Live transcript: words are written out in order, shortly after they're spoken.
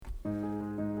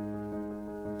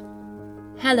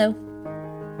Hello,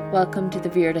 welcome to the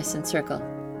Viridescent Circle.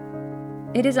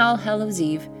 It is All Hallows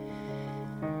Eve,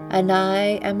 and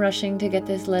I am rushing to get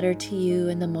this letter to you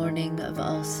in the morning of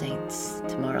All Saints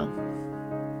tomorrow.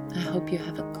 I hope you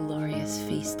have a glorious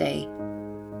feast day.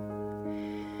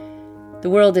 The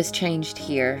world has changed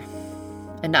here,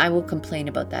 and I will complain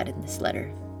about that in this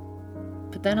letter.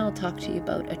 But then I'll talk to you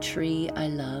about a tree I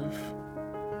love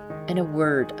and a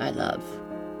word I love.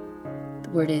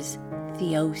 The word is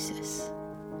Theosis.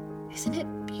 Isn't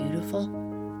it beautiful?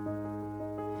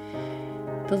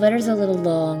 The letter's a little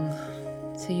long,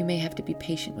 so you may have to be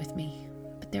patient with me,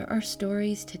 but there are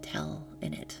stories to tell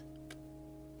in it.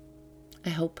 I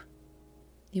hope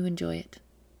you enjoy it.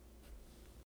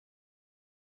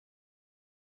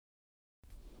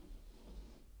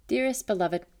 Dearest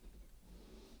beloved,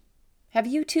 have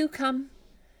you too come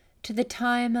to the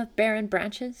time of barren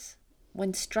branches,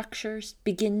 when structure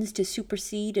begins to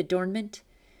supersede adornment,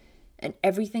 and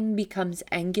everything becomes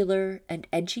angular and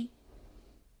edgy?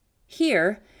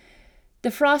 Here, the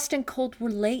frost and cold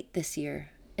were late this year,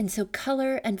 and so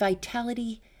color and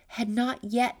vitality had not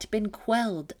yet been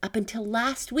quelled up until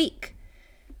last week,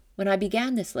 when I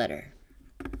began this letter.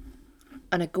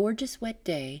 On a gorgeous wet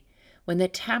day, when the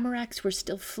tamaracks were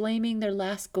still flaming their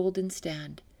last golden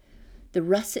stand, the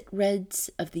russet reds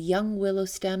of the young willow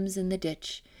stems in the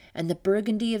ditch and the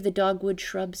burgundy of the dogwood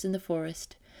shrubs in the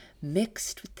forest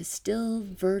mixed with the still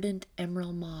verdant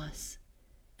emerald moss,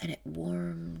 and it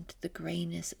warmed the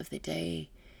grayness of the day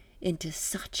into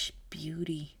such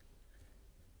beauty.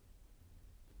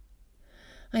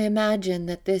 I imagine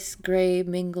that this gray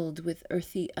mingled with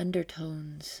earthy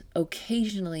undertones,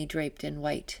 occasionally draped in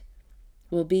white,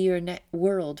 will be your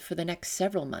world for the next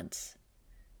several months,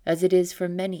 as it is for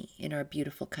many in our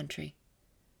beautiful country.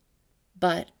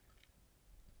 But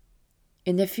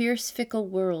in the fierce, fickle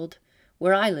world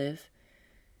where I live,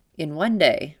 in one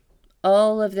day,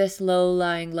 all of this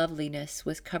low-lying loveliness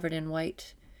was covered in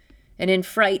white, and in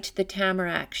fright the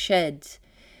tamarack sheds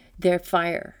their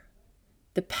fire.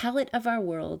 The palette of our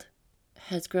world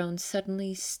has grown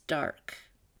suddenly stark,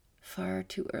 far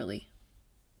too early.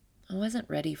 I wasn't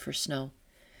ready for snow,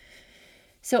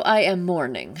 so I am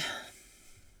mourning.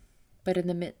 But in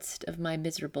the midst of my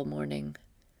miserable mourning,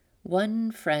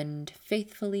 one friend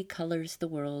faithfully colors the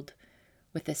world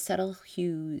with the subtle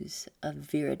hues of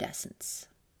viridescence.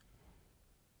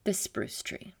 The spruce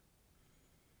tree.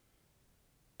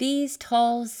 These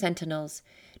tall sentinels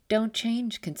don't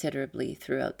change considerably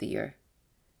throughout the year.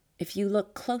 If you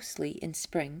look closely in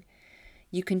spring,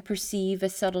 you can perceive a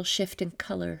subtle shift in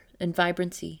color and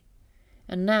vibrancy.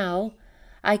 And now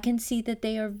I can see that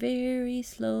they are very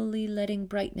slowly letting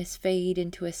brightness fade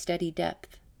into a steady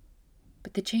depth.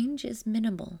 But the change is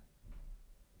minimal.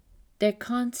 Their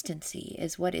constancy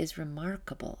is what is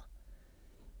remarkable,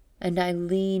 and I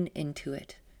lean into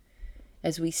it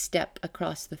as we step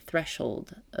across the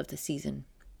threshold of the season.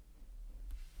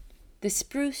 The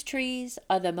spruce trees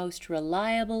are the most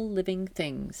reliable living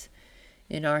things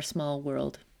in our small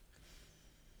world.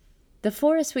 The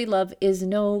forest we love is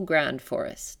no grand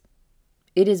forest.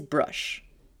 It is brush.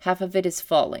 Half of it is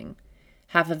falling,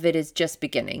 half of it is just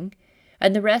beginning,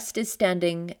 and the rest is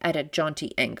standing at a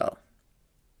jaunty angle.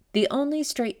 The only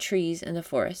straight trees in the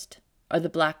forest are the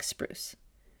black spruce.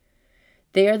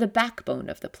 They are the backbone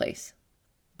of the place,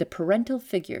 the parental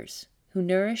figures who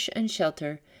nourish and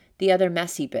shelter the other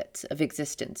messy bits of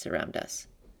existence around us.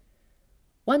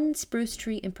 One spruce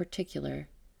tree in particular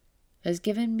has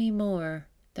given me more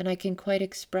than I can quite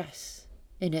express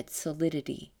in its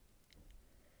solidity.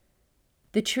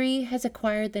 The tree has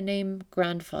acquired the name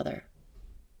Grandfather,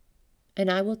 and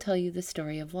I will tell you the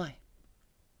story of why.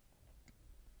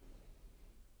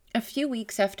 A few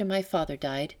weeks after my father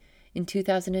died, in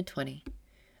 2020,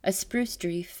 a spruce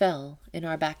tree fell in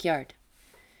our backyard.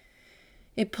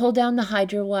 It pulled down the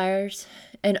hydro wires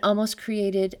and almost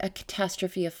created a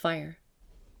catastrophe of fire.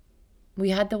 We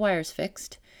had the wires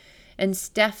fixed, and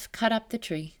Steph cut up the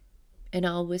tree, and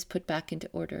all was put back into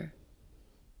order.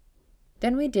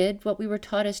 Then we did what we were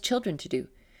taught as children to do.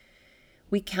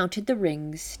 We counted the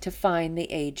rings to find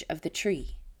the age of the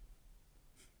tree.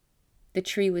 The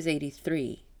tree was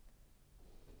 83.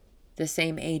 The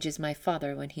same age as my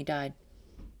father when he died.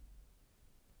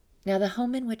 Now, the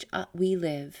home in which we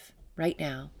live right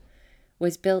now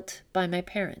was built by my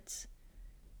parents.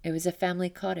 It was a family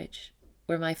cottage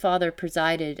where my father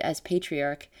presided as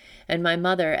patriarch and my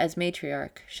mother as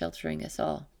matriarch, sheltering us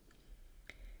all.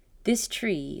 This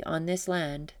tree on this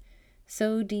land,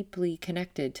 so deeply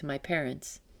connected to my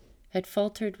parents, had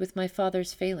faltered with my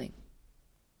father's failing.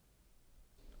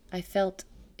 I felt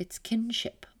its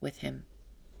kinship with him.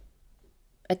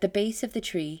 At the base of the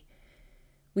tree,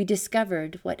 we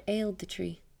discovered what ailed the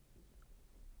tree.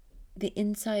 The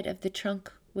inside of the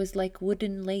trunk was like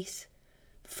wooden lace,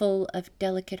 full of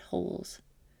delicate holes.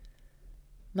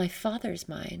 My father's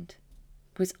mind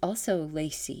was also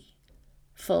lacy,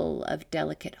 full of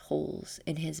delicate holes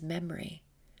in his memory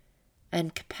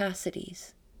and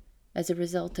capacities as a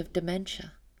result of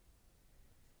dementia.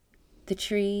 The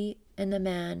tree and the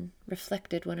man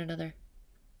reflected one another.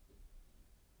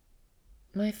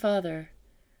 My father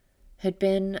had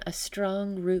been a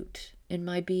strong root in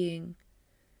my being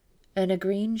and a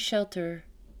green shelter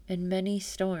in many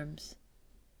storms.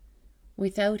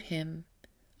 Without him,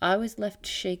 I was left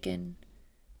shaken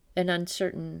and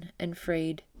uncertain and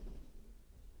frayed.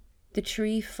 The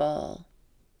tree fall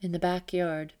in the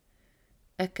backyard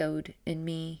echoed in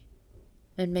me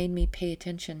and made me pay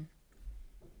attention.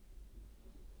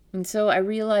 And so I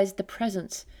realized the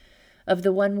presence of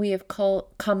the one we have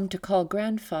come to call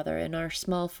grandfather in our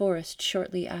small forest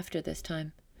shortly after this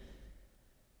time.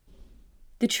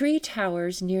 The tree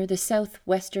towers near the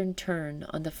southwestern turn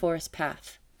on the forest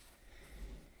path.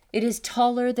 It is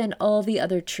taller than all the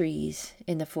other trees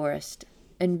in the forest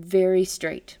and very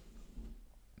straight.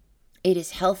 It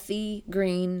is healthy,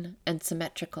 green, and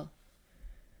symmetrical.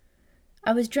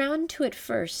 I was drawn to it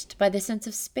first by the sense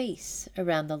of space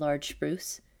around the large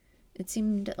spruce. It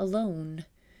seemed alone,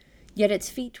 yet its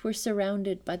feet were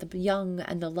surrounded by the young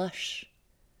and the lush.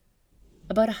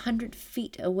 About 100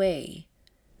 feet away,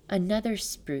 another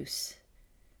spruce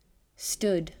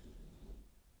stood,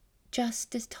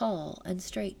 just as tall and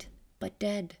straight, but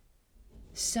dead.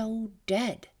 So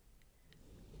dead.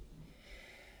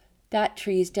 That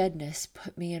tree's deadness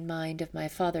put me in mind of my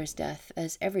father's death,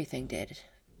 as everything did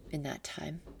in that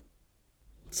time.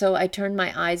 So I turned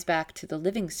my eyes back to the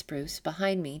living spruce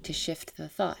behind me to shift the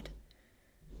thought.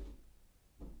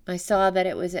 I saw that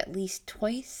it was at least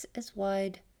twice as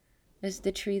wide as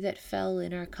the tree that fell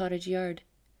in our cottage yard.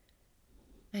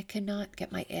 I cannot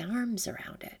get my arms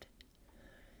around it.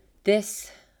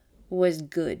 This was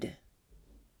good.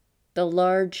 The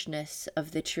largeness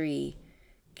of the tree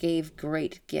gave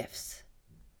great gifts.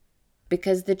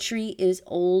 Because the tree is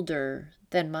older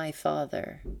than my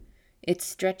father, it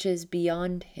stretches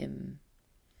beyond him.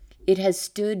 It has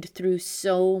stood through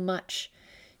so much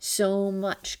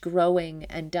growing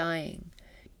and dying,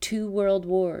 2 world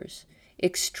wars,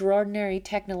 extraordinary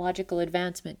technological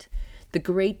advancement, the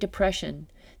Great Depression,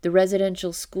 the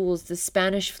residential schools, the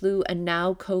Spanish flu, and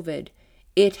now COVID.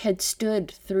 It had stood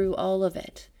through all of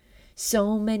it.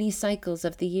 So many cycles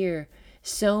of the year,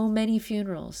 so many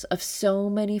funerals of so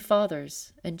many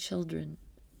fathers and children.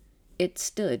 It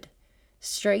stood,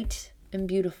 straight and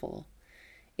beautiful.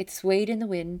 It swayed in the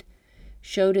wind,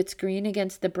 showed its green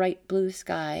against the bright blue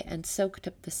sky, and soaked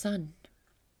up the sun.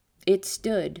 It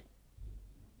stood,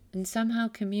 and somehow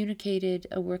communicated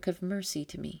a work of mercy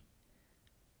to me.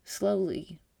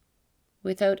 Slowly,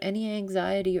 without any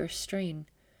anxiety or strain,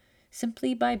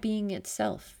 simply by being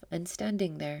itself and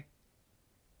standing there.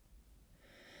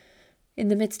 In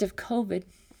the midst of COVID,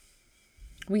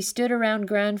 we stood around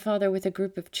grandfather with a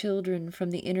group of children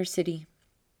from the inner city.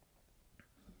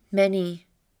 Many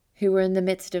who were in the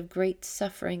midst of great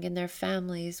suffering in their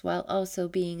families while also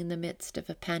being in the midst of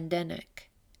a pandemic.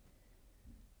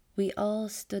 We all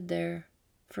stood there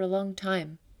for a long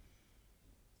time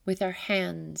with our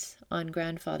hands on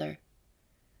grandfather.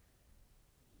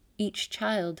 Each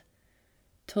child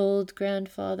told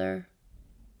grandfather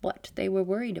what they were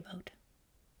worried about.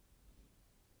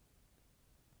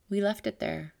 We left it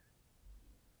there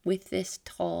with this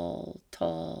tall,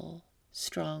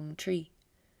 strong tree.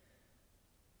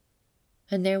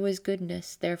 And there was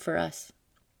goodness there for us.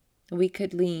 We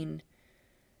could lean,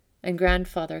 and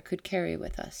grandfather could carry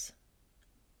with us.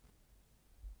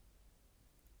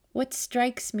 What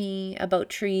strikes me about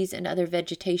trees and other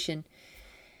vegetation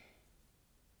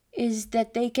is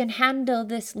that they can handle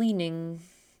this leaning,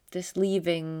 this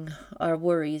leaving our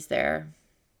worries there,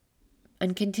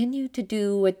 and continue to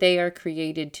do what they are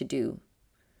created to do.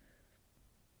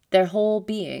 Their whole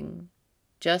being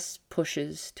just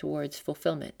pushes towards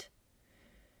fulfillment.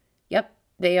 Yep,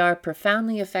 they are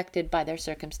profoundly affected by their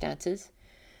circumstances,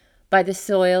 by the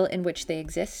soil in which they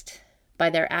exist, by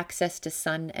their access to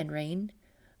sun and rain,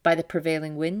 by the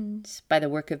prevailing winds, by the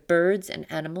work of birds and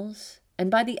animals, and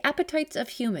by the appetites of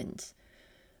humans.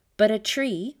 But a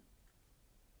tree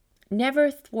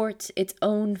never thwarts its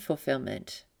own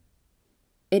fulfillment.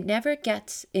 It never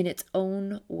gets in its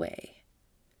own way.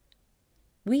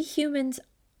 We humans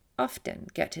often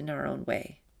get in our own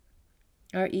way.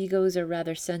 Our egos are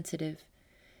rather sensitive,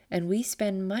 and we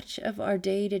spend much of our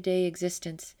day-to-day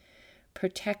existence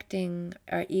protecting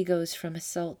our egos from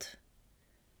assault.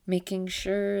 making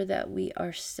sure that we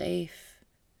are safe,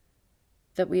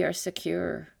 that we are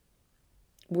secure,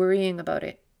 worrying about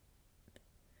it.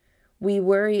 We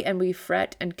worry and we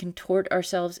fret and contort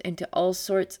ourselves into all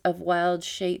sorts of wild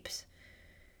shapes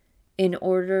in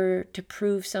order to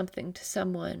prove something to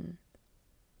someone,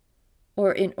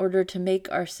 or in order to make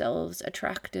ourselves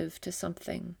attractive to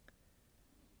something.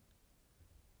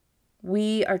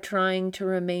 We are trying to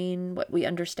remain what we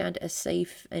understand as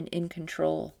safe and in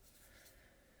control.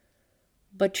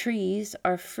 But trees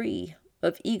are free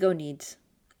of ego needs,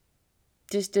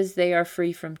 just as they are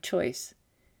free from choice.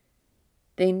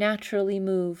 They naturally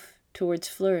move towards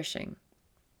flourishing.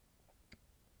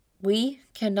 We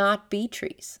cannot be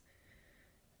trees,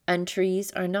 and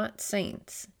trees are not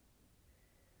saints.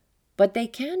 But they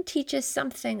can teach us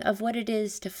something of what it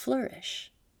is to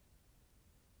flourish.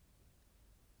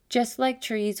 Just like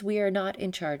trees, we are not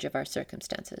in charge of our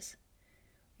circumstances.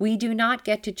 We do not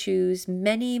get to choose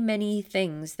many, many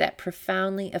things that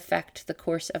profoundly affect the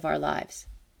course of our lives.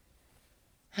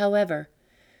 However,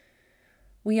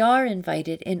 we are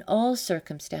invited in all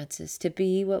circumstances to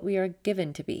be what we are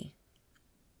given to be,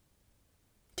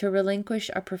 to relinquish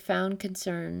our profound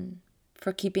concern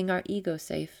for keeping our ego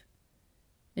safe,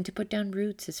 and to put down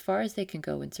roots as far as they can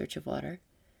go in search of water,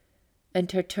 and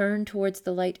to turn towards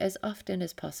the light as often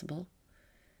as possible,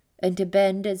 and to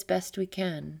bend as best we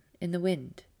can in the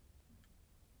wind.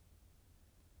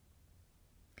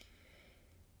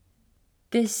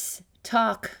 This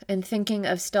talk and thinking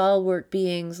of stalwart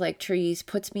beings like trees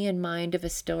puts me in mind of a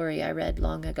story I read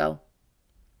long ago.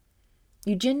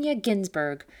 Eugenia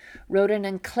Ginsberg wrote an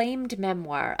acclaimed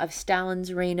memoir of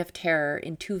Stalin's reign of terror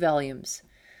in 2 volumes.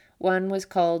 One was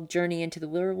called Journey into the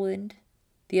Whirlwind.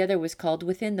 The other was called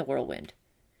Within the Whirlwind.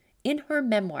 In her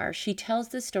memoir, she tells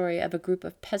the story of a group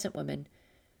of peasant women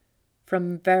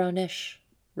from Voronezh,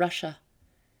 Russia,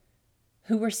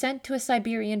 who were sent to a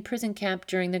Siberian prison camp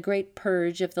during the Great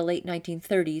Purge of the late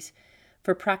 1930s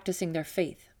for practicing their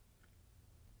faith.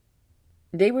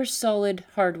 They were solid,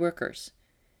 hard workers.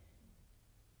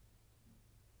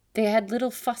 They had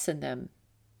little fuss in them.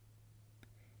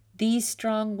 These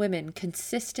strong women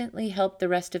consistently helped the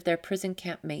rest of their prison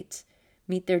camp mates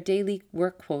meet their daily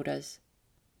work quotas.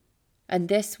 And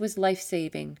this was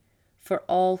life-saving for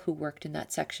all who worked in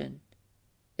that section,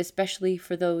 especially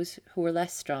for those who were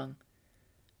less strong,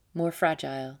 more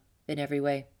fragile in every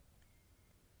way.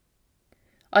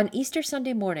 On Easter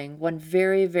Sunday morning, one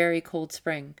very, very cold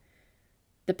spring,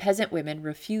 the peasant women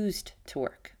refused to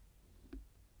work.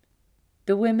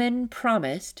 The women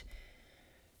promised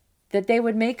that they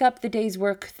would make up the day's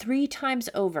work 3 times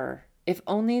over if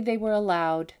only they were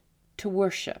allowed to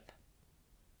worship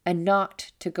and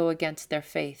not to go against their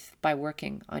faith by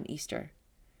working on Easter.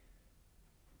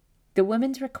 The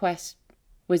women's request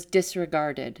was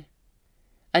disregarded,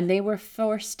 and they were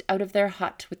forced out of their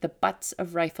hut with the butts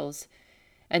of rifles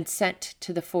and sent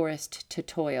to the forest to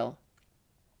toil.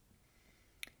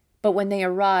 But when they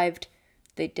arrived,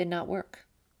 they did not work.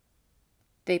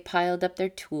 They piled up their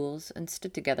tools and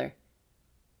stood together.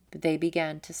 They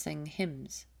began to sing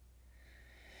hymns.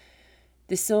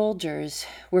 The soldiers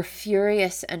were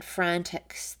furious and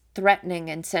frantic, threatening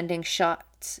and sending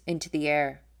shots into the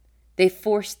air. They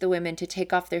forced the women to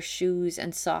take off their shoes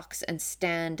and socks and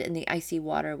stand in the icy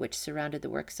water which surrounded the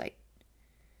worksite.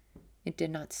 It did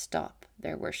not stop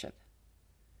their worship.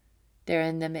 There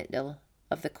in the middle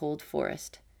of the cold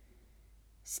forest,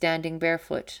 standing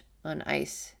barefoot on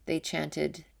ice, they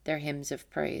chanted their hymns of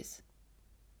praise.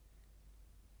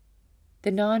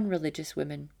 The non-religious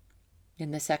women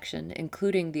in the section,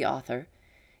 including the author,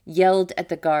 yelled at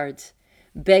the guards,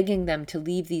 begging them to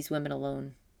leave these women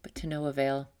alone, but to no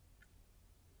avail.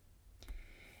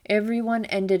 Everyone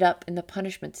ended up in the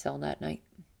punishment cell that night.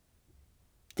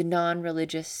 The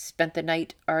non-religious spent the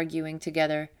night arguing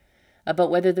together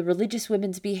about whether the religious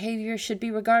women's behavior should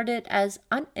be regarded as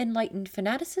unenlightened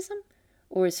fanaticism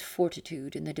or as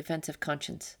fortitude in the defense of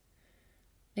conscience.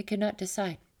 They could not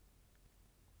decide.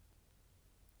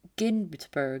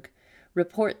 Ginsberg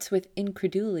reports with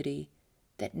incredulity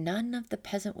that none of the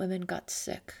peasant women got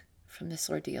sick from this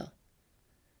ordeal.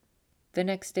 The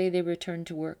next day they returned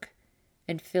to work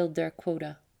and filled their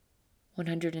quota,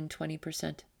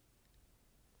 120%.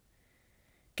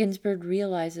 Ginsberg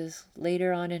realizes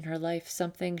later on in her life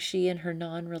something she and her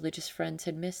non-religious friends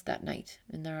had missed that night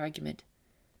in their argument.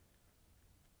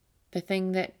 The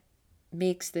thing that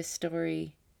makes this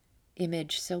story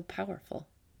image so powerful.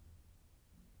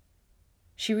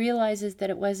 She realizes that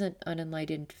it wasn't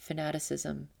unenlightened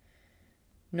fanaticism,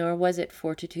 nor was it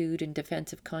fortitude and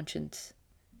defense of conscience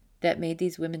that made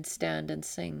these women stand and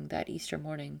sing that Easter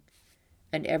morning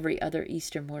and every other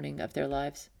Easter morning of their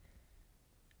lives.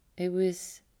 It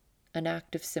was an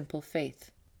act of simple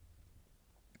faith.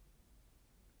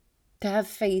 To have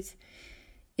faith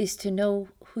is to know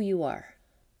who you are,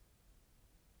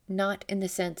 not in the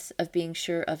sense of being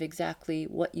sure of exactly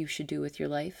what you should do with your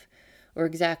life or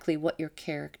exactly what your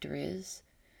character is,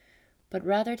 but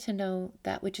rather to know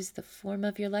that which is the form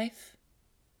of your life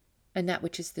and that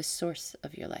which is the source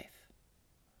of your life.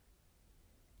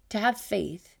 To have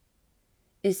faith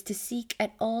is to seek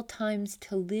at all times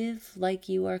to live like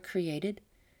you are created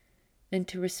and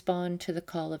to respond to the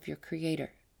call of your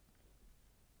Creator.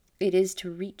 It is to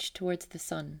reach towards the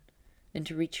sun and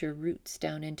to reach your roots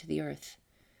down into the earth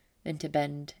and to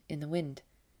bend in the wind.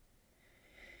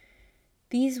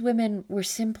 These women were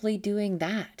simply doing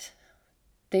that.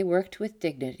 They worked with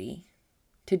dignity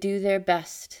to do their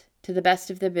best, to the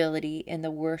best of their ability in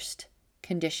the worst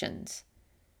conditions.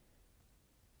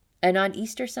 And on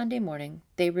Easter Sunday morning,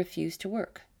 they refused to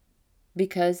work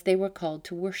because they were called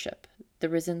to worship the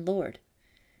risen Lord,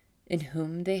 in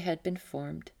whom they had been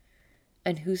formed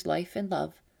and whose life and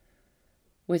love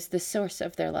was the source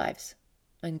of their lives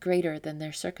and greater than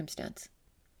their circumstance.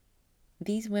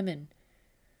 These women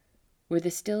were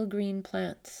the still green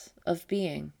plants of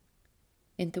being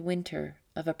in the winter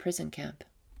of a prison camp.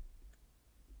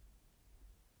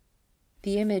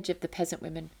 The image of the peasant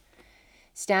women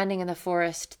standing in the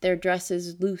forest, their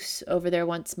dresses loose over their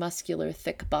once muscular,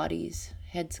 thick bodies,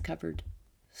 heads covered,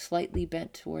 slightly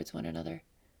bent towards one another,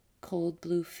 cold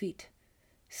blue feet,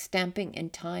 stamping in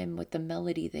time with the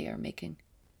melody they are making.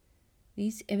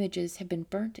 These images have been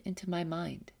burnt into my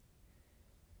mind.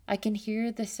 I can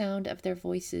hear the sound of their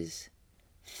voices,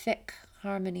 thick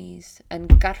harmonies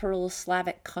and guttural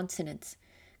Slavic consonants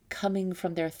coming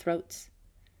from their throats.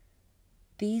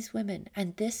 These women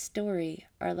and this story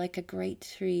are like a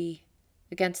great tree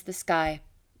against the sky,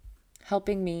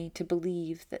 helping me to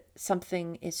believe that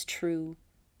something is true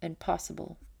and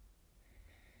possible.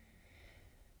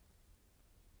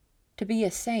 To be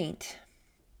a saint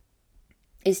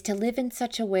is to live in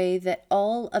such a way that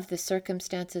all of the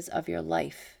circumstances of your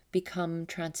life become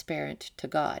transparent to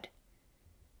God.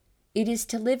 It is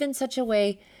to live in such a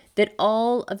way that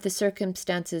all of the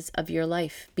circumstances of your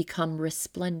life become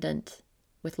resplendent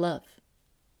with love.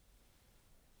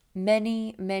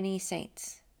 Many, many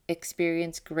saints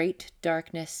experience great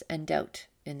darkness and doubt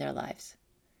in their lives,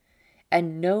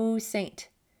 and no saint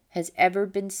has ever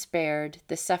been spared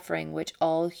the suffering which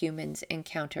all humans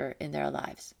encounter in their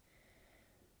lives.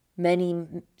 Many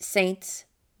saints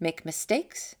make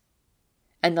mistakes,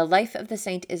 and the life of the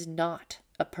saint is not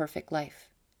a perfect life.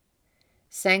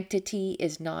 Sanctity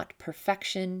is not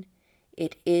perfection,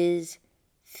 it is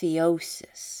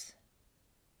theosis.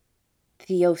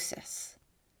 Theosis,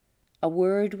 a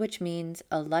word which means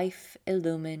a life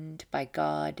illumined by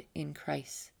God in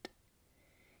Christ.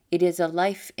 It is a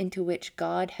life into which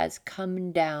God has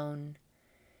come down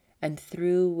and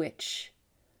through which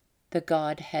the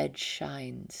Godhead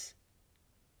shines.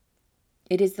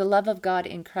 It is the love of God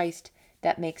in Christ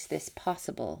that makes this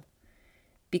possible,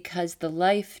 because the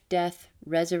life, death,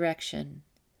 resurrection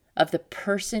of the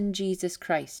person Jesus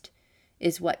Christ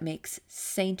is what makes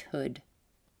sainthood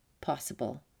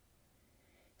possible.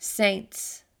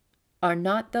 Saints are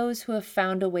not those who have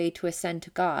found a way to ascend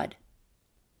to God.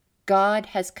 God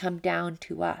has come down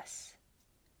to us.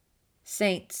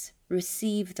 Saints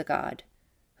receive the God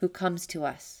who comes to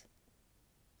us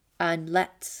and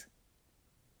lets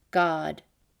God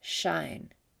shine.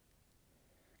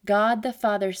 God the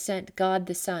Father sent God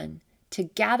the Son to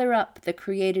gather up the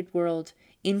created world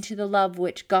into the love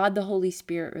which God the Holy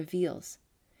Spirit reveals.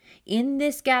 In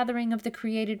this gathering of the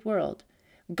created world,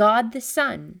 God the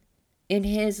Son, in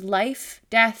his life,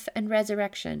 death, and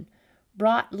resurrection,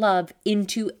 brought love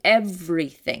into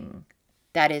everything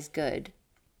that is good,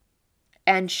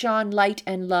 and shone light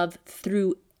and love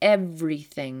through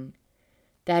everything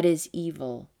that is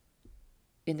evil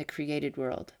in the created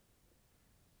world.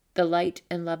 The light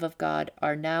and love of God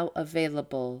are now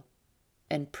available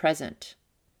and present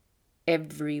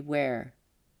everywhere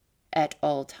at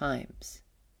all times.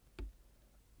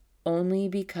 Only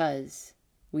because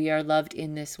we are loved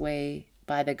in this way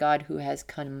by the God who has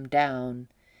come down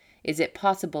is it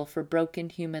possible for broken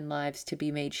human lives to be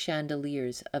made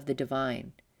chandeliers of the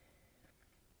divine.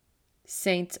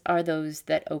 Saints are those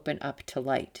that open up to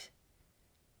light.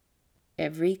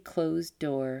 Every closed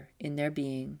door in their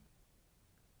being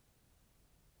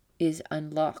is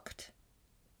unlocked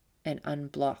and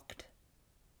unblocked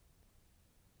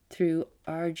through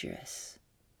arduous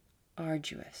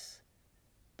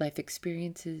life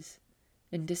experiences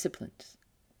and disciplines.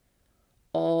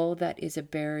 All that is a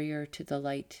barrier to the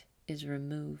light is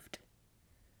removed,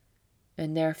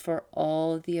 and therefore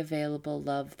all the available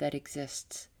love that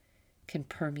exists can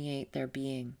permeate their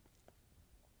being.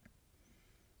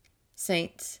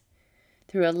 Saints,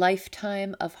 through a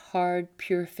lifetime of hard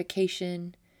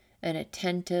purification and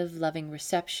attentive, loving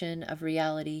reception of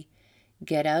reality,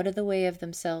 get out of the way of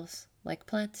themselves like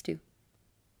plants do.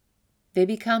 They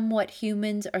become what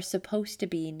humans are supposed to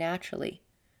be naturally,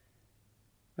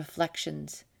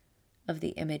 reflections of the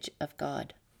image of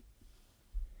God.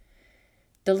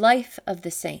 The life of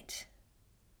the saint,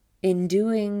 in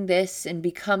doing this, in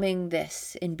becoming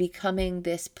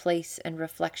this place and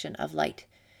reflection of light,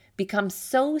 becomes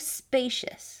so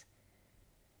spacious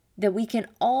that we can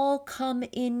all come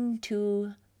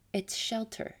into its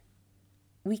shelter.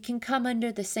 We can come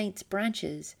under the saint's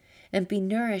branches and be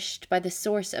nourished by the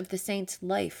source of the saint's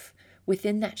life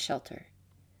within that shelter.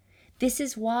 This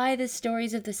is why the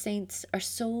stories of the saints are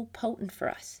so potent for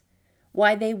us,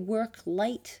 why they work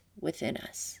light within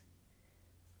us.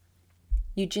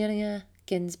 Eugenia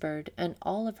Ginsberg and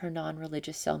all of her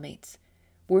non-religious cellmates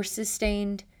were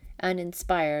sustained and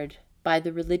inspired by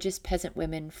the religious peasant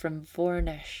women from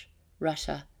Voronezh,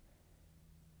 Russia,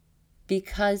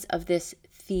 because of this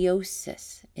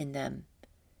theosis in them,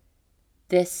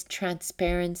 this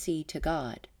transparency to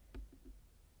God.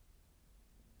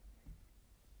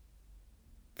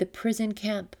 The prison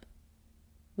camp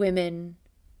women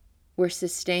were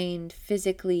sustained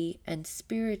physically and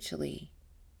spiritually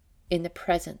in the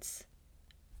presence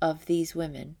of these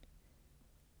women.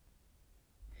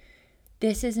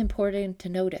 This is important to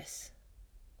notice.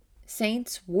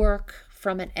 Saints work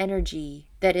from an energy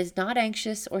that is not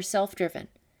anxious or self-driven.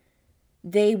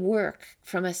 They work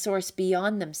from a source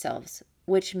beyond themselves,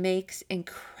 which makes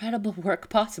incredible work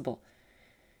possible.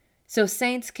 So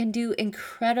saints can do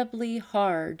incredibly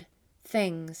hard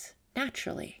things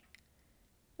naturally.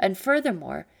 And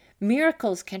furthermore,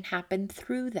 miracles can happen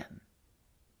through them.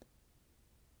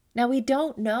 Now, we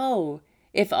don't know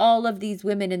if all of these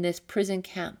women in this prison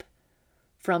camp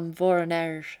from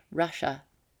Voronezh, Russia,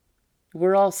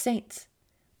 were all saints.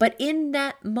 But in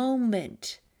that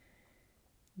moment,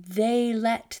 they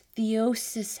let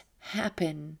theosis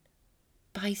happen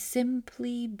by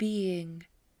simply being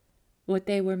what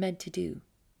they were meant to do.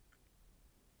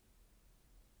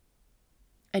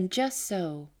 And just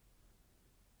so,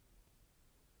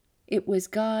 it was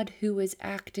God who was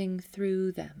acting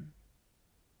through them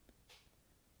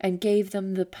and gave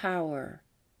them the power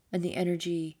and the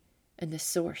energy and the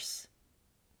source.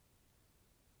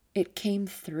 It came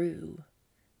through.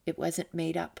 It wasn't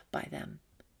made up by them.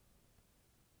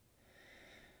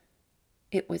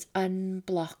 It was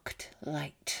unblocked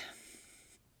light.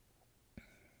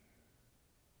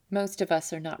 Most of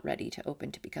us are not ready to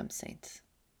open to become saints.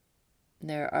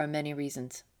 There are many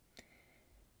reasons.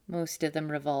 Most of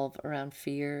them revolve around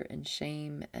fear and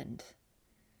shame and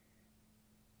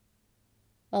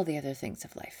all the other things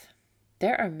of life.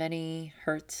 There are many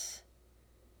hurts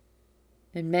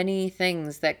and many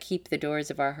things that keep the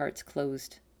doors of our hearts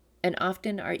closed. And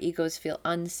often our egos feel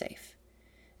unsafe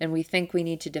and we think we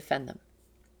need to defend them.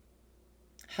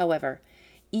 However,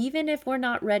 even if we're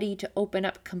not ready to open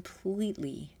up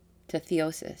completely to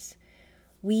theosis,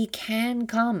 we can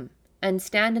come and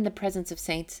stand in the presence of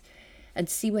saints and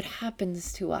see what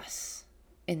happens to us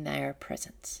in their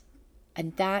presence.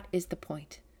 And that is the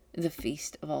point, the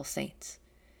Feast of All Saints.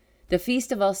 The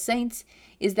Feast of All Saints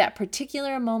is that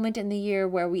particular moment in the year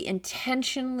where we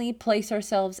intentionally place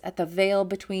ourselves at the veil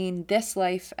between this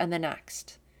life and the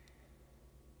next.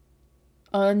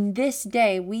 On this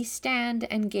day, we stand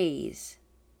and gaze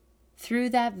through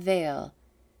that veil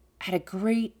at a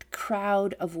great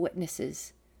crowd of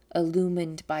witnesses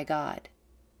illumined by God.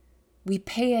 We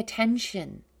pay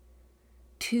attention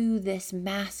to this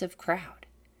massive crowd.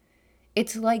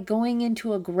 It's like going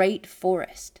into a great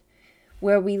forest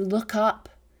where we look up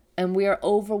and we are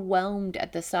overwhelmed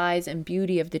at the size and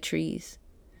beauty of the trees.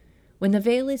 When the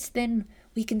veil is thin,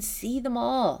 we can see them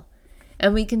all,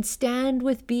 and we can stand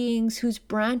with beings whose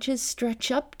branches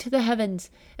stretch up to the heavens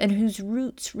and whose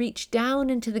roots reach down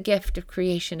into the gift of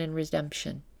creation and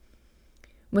redemption.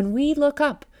 When we look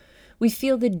up, we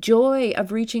feel the joy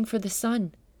of reaching for the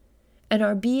sun, and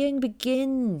our being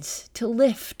begins to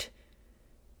lift.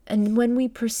 And when we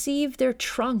perceive their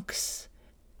trunks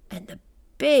and the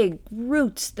big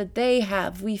roots that they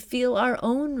have, we feel our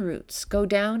own roots go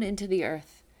down into the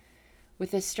earth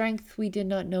with a strength we did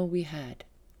not know we had.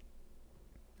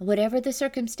 Whatever the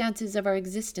circumstances of our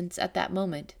existence at that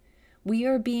moment, we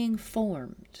are being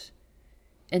formed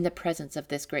in the presence of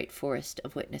this great forest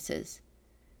of witnesses.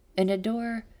 And a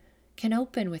door can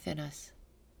open within us,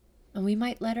 and we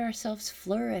might let ourselves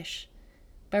flourish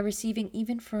by receiving,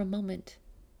 even for a moment,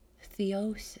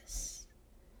 Theosis,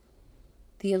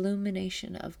 the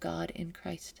illumination of God in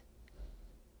Christ.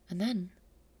 And then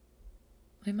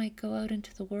we might go out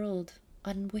into the world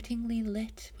unwittingly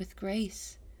lit with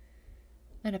grace,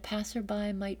 and a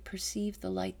passerby might perceive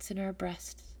the lights in our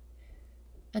breasts,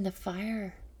 and the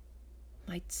fire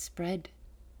might spread.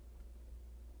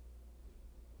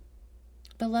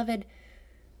 Beloved,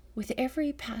 with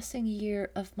every passing year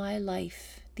of my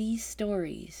life, these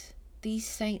stories, these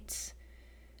saints,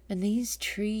 and these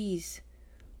trees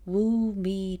woo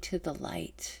me to the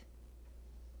light.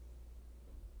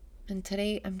 And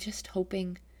today I'm just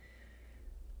hoping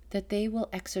that they will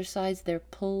exercise their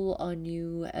pull on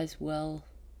you as well.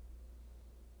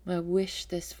 I wish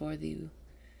this for you.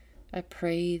 I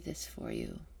pray this for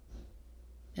you.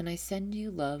 And I send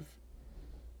you love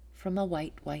from a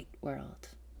white, white world.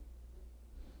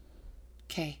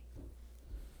 Okay.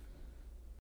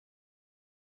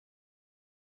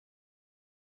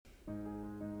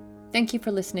 Thank you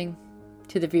for listening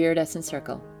to the Viridescent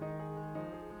Circle.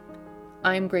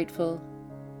 I'm grateful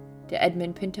to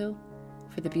Edmund Pinto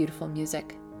for the beautiful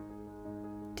music,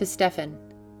 to Stefan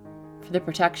for the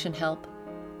protection help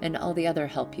and all the other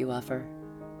help you offer,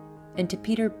 and to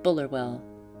Peter Bullerwell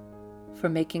for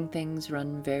making things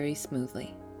run very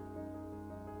smoothly.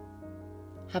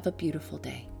 Have a beautiful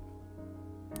day.